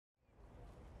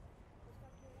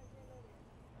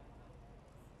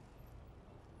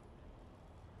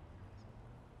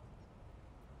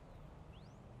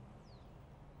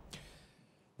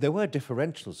There were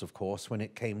differentials, of course, when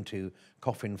it came to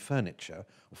coffin furniture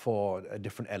for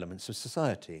different elements of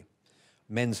society.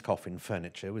 Men's coffin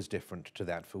furniture was different to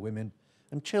that for women,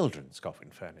 and children's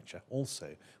coffin furniture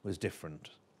also was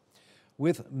different.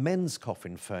 With men's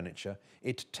coffin furniture,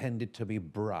 it tended to be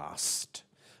brassed,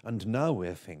 and now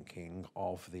we're thinking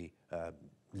of the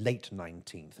late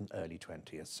 19th and early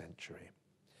 20th century.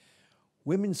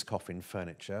 Women's coffin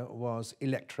furniture was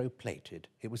electroplated,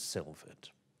 it was silvered.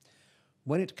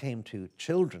 When it came to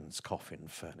children's coffin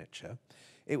furniture,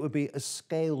 it would be a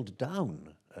scaled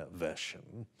down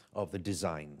version of the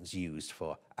designs used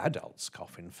for adults'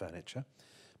 coffin furniture,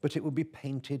 but it would be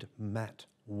painted matte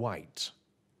white.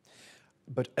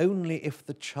 But only if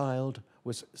the child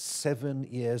was 7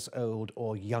 years old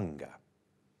or younger.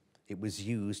 It was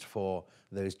used for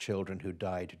those children who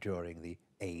died during the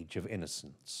age of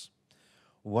innocence.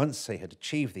 Once they had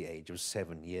achieved the age of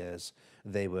 7 years,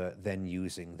 they were then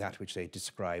using that which they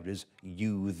described as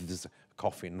youth's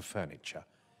coffin furniture,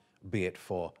 be it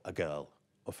for a girl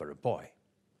or for a boy.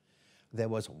 There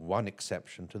was one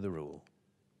exception to the rule,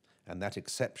 and that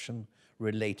exception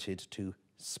related to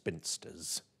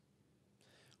spinsters.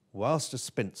 Whilst a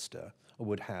spinster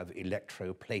would have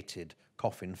electroplated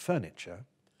coffin furniture,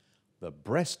 the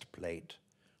breastplate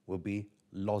would be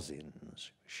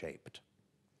lozenge-shaped.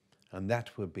 And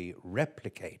that would be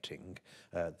replicating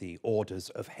the orders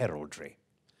of heraldry,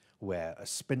 where a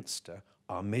spinster,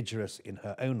 armigerous in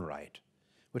her own right,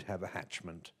 would have a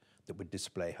hatchment that would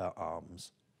display her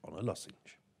arms on a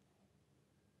lozenge.